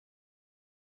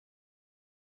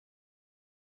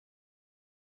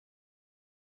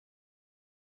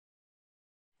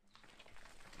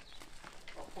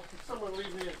someone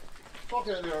leaving their sock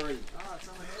out there already. Oh,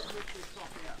 someone has left their sock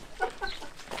out.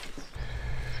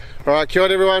 Alright, kia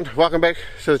ora everyone, welcome back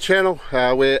to the channel.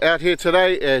 We're out here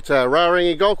today at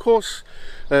Rarangi Golf Course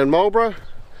in Marlborough.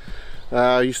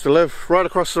 I used to live right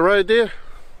across the road there.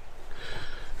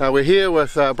 We're here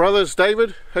with brothers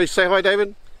David. Hey, say hi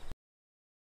David.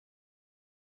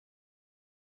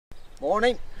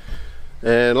 Morning.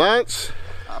 And Lance.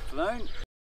 Afternoon.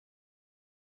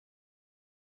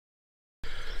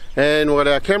 And we've got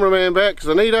our cameraman back,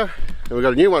 Zanita. And we've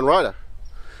got a new one, Ryder.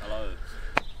 Hello.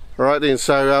 Alright then,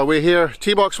 so we're here,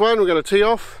 T-box 1, we're going to tee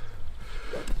off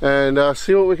and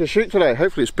see what we can shoot today.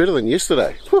 Hopefully it's better than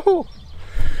yesterday.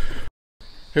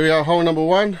 Here we are, hole number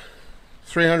 1,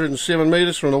 307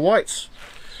 metres from the whites.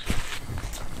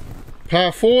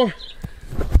 Par 4.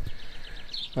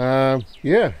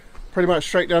 Yeah, pretty much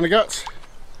straight down the guts.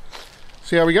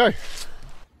 See how we go.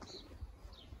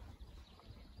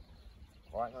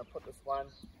 Right, I'm going to put this one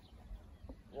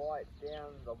right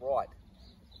down the right.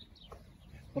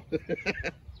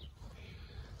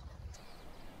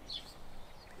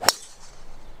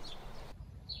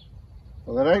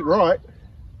 Well, that ain't right.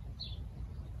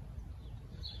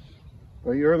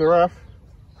 Well, you're in the rough.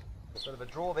 Bit of a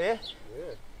draw there.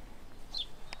 Yeah.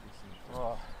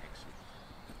 Oh.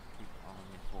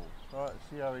 Right, let's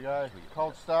see how we go.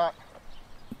 Cold start.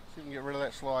 See if we can get rid of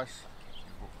that slice.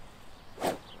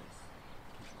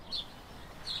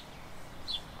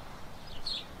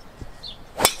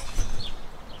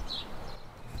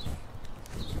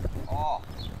 Oh,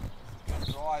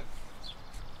 drive.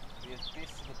 Be as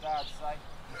best as the darts say.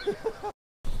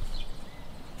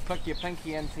 Click your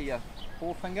pinky into your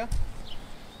forefinger.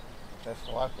 That's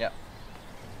fine. Yep.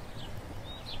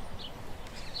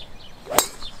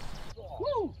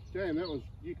 Woo! Damn, that was,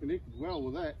 you connected well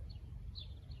with that.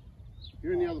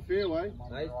 You're in the other fairway.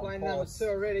 No, he's playing number 2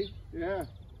 already. Yeah,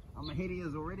 I'm ahead of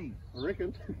yours already. I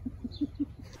reckon.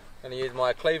 Going to use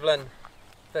my Cleveland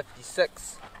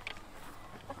 56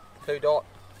 2-dot.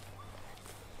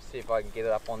 See if I can get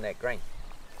it up on that green.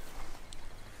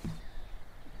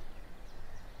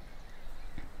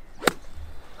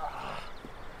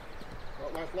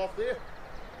 Got no fluff there.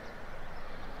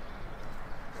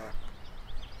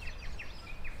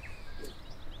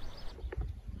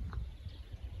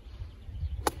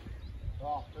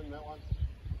 Oh, in that one.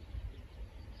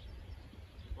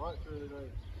 Right through the green.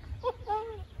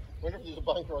 Wonder if there's a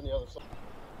bunker on the other side.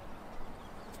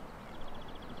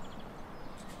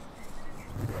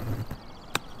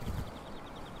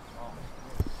 Oh,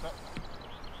 yeah,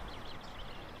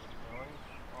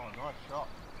 oh, nice shot.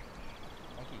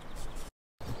 Thank you.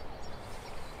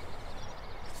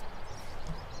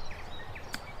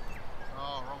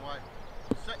 Oh, wrong way.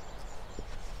 Sick.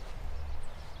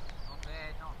 Not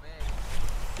bad, not bad.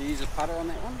 Do you use a putter on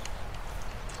that one?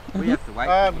 We have to wait.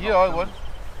 Yeah, I would.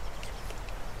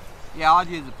 Yeah, I'd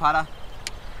use a putter.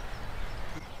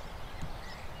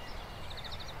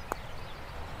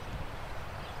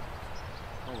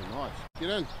 Oh, nice. Get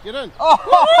in, get in.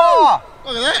 Oh!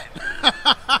 Look at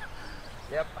that.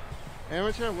 Yep.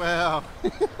 Amateur, wow. So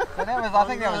that was, I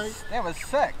think that was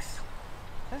 6.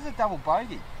 This is a double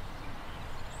bogey.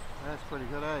 That's pretty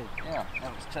good, eh? Yeah,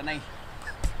 that was tinny.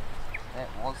 That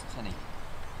was tinny.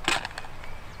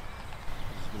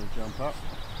 Just gonna jump up.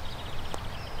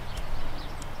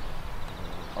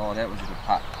 Oh, that was a good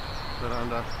putt. Bit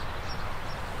under.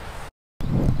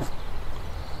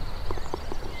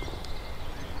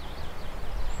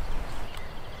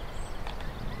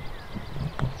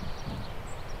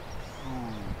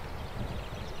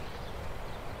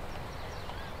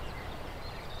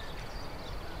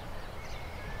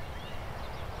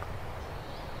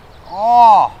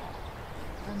 Oh!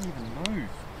 Didn't even move.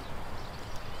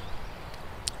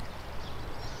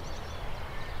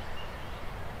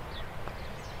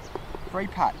 Free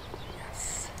putt.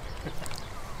 Yes.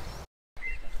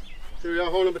 Here we are,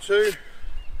 hole number 2.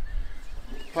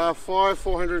 Par 5,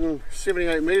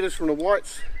 478 metres from the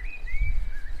whites.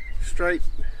 Straight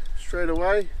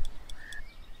away.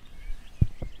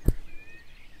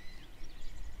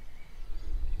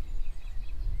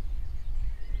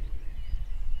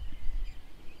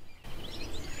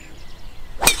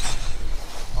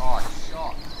 Oh,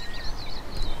 shot.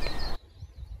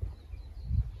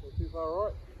 Not too far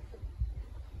right.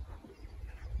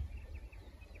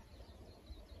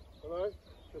 Hello,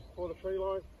 just before the tree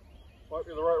line. Might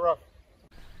be the right rough.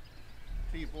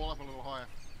 Tee your ball up a little higher.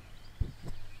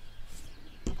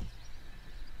 The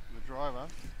driver,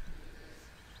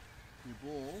 your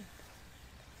ball,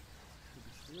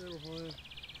 just a little higher.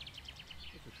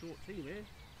 That's a short tee, man.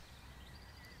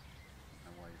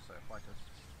 No way you're so focused.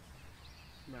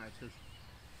 No, it's just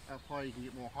up high you can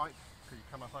get more height because you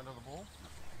come up under the ball.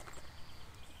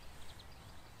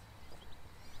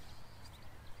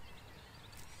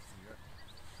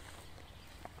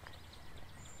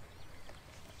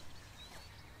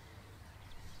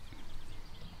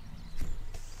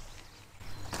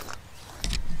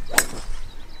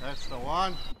 That's the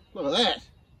one. Look at that.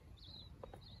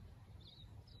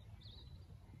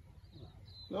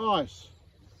 Nice.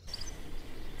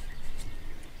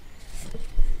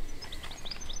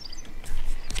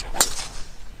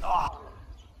 Oh.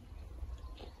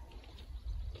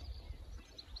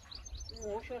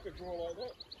 I wish I could draw like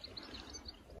that.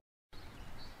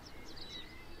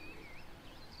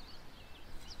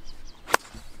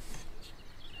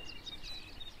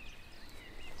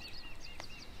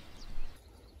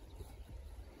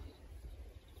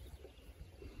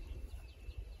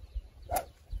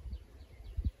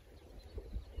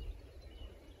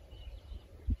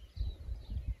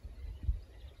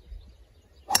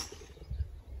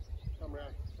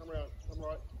 Come round, come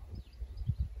right.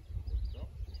 Stop.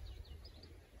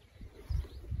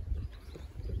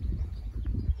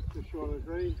 Just short of the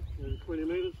green, 20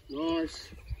 metres. Nice.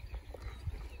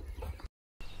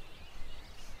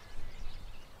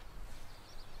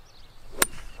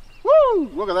 Woo!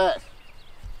 Look at that.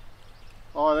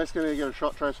 Oh, that's going to get a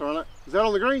shot tracer on it. Is that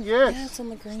on the green? Yes. Yeah, it's on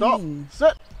the green. Stop.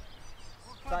 Sit.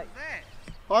 What club is that?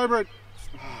 Hybrid.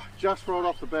 Oh, just right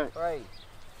off the back. 3.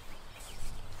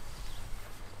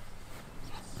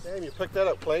 Damn, you picked that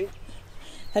up clean.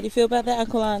 How do you feel about that,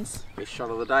 Uncle Lance? Best shot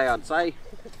of the day, I'd say.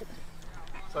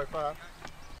 So far.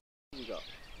 What you got?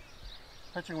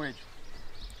 Pitching wedge.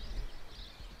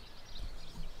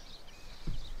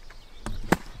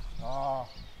 Oh.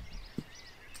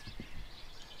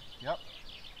 Yep.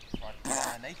 Right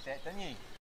underneath that, didn't you?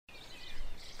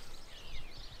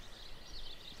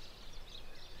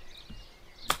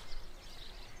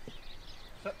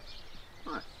 Sit.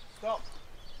 Nice. Stop.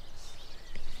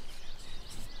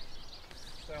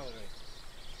 Stay on the green.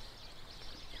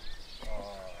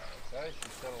 Oh, okay,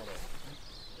 she's settled it.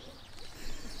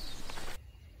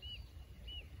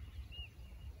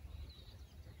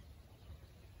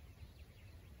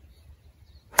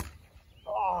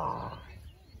 Oh.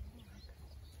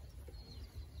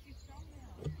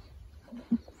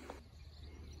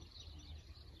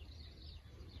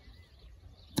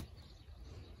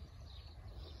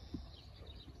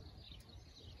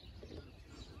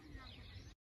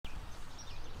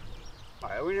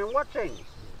 Why are we not watching?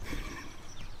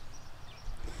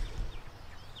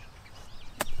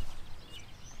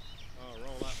 Oh,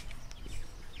 roll up.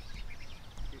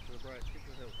 Keep to the break, keep to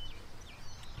the hill.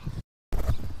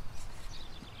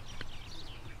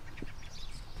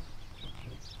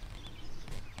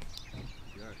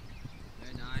 Good.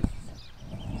 Very nice.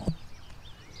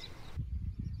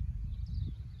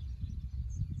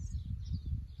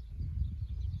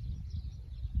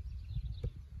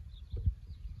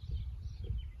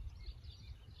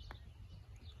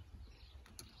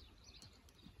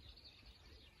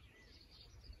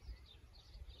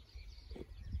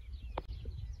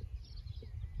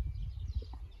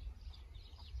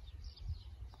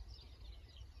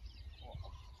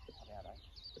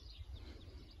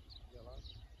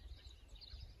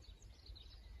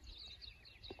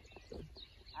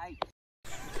 Hey.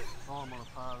 Oh, I'm on a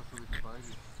par, this will be for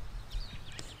bogey.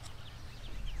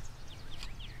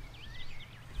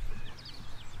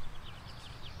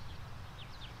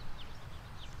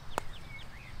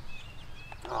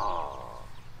 Oh.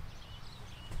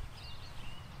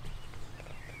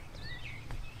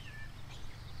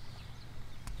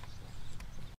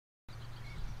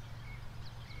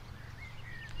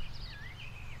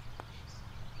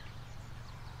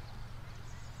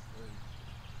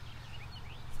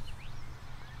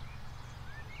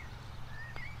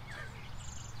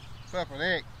 Flippin'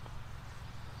 heck.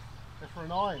 That's for a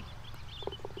 9.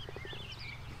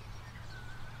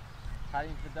 Cut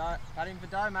him for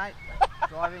dough, mate.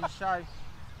 Drive in show.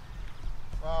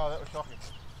 Wow, that was shocking.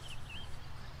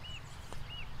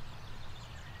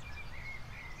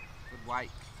 Good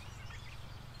weight.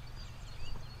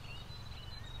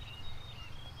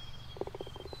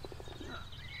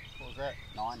 What was that?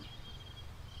 9.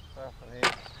 Flippin'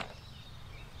 heck.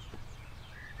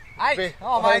 8.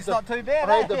 Oh, mate, it's not too bad.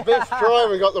 I had the best drive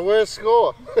and got the worst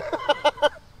score.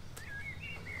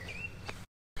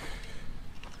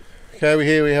 Okay, over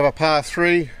here we have a par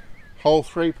 3, hole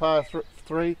 3, par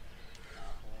 3,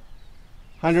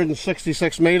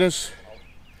 166 metres.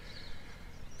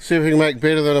 See if we can make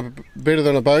better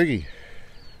than a bogey.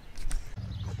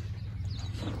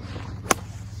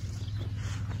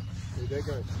 There that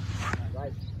goes.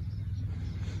 Right.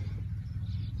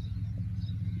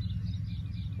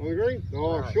 On the green?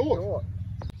 Oh, No, short.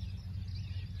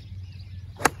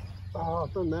 Oh,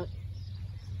 I've done that.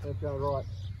 That's going right.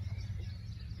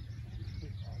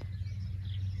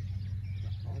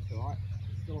 That's alright.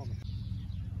 Still on the...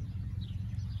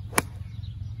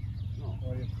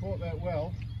 Well, you've caught that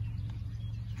well.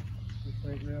 Just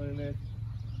ain't really there.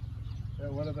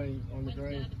 That would have been on the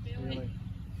green, really.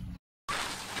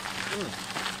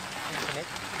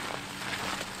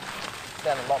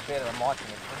 Sound a lot better than my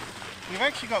connection. You've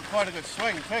actually got quite a good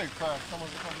swing too for someone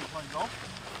who probably plays golf.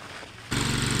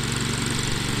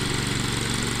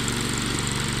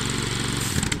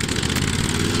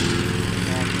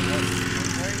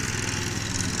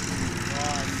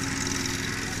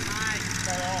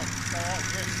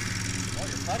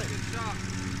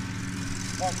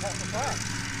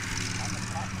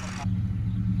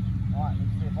 Right,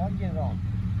 let's see if I can get it on.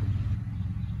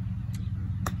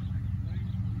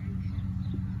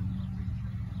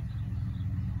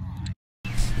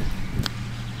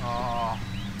 Oh,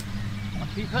 I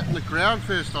keep hitting the ground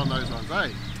first on those ones,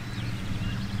 eh?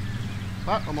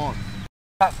 But I'm on.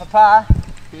 Putt for par.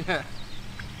 Yeah.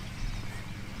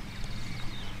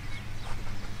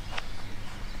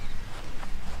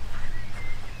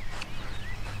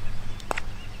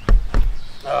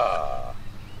 Ah.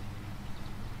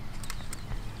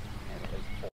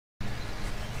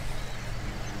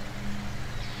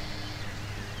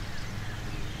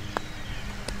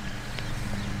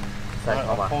 Right,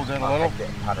 I pulled in a little.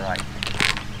 Putter 8.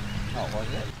 Oh, was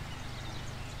it?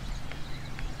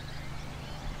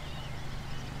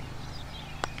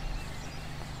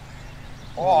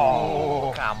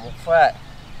 Oh, come off it.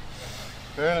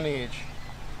 Burning the edge.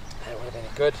 That would have been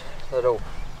a good little...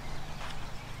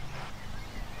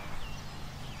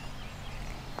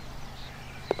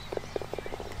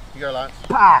 You go, Lance.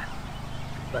 Par!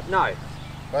 But no.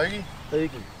 Bogey?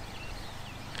 Boogie.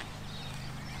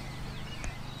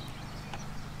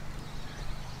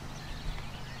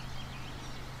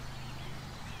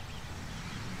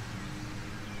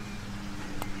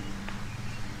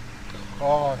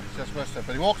 Oh, just missed it.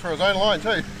 But he walked through his own line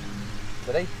too.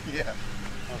 Did he? Yeah.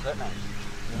 What's that mean?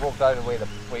 You walked over where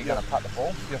you're going to putt the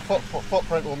ball? Your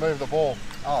footprint will move the ball.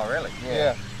 Oh, really?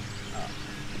 Yeah. Oh.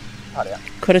 Putt out.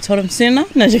 Could have told him sooner.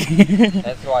 No, joking.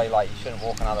 That's why you shouldn't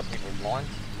walk on other people's lines.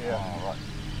 Yeah. Oh,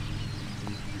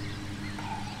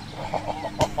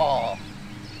 right.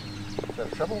 Is that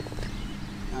a triple?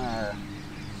 Oh,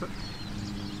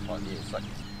 yeah, 6.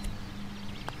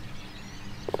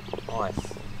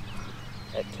 Nice.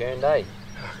 That turned, eh?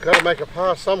 Got to make a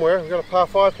par somewhere. We've got a par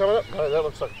 5 coming up. No, that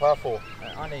looks like a par 4.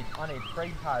 I need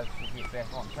 3 pars to get back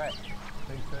on track.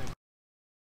 2-2.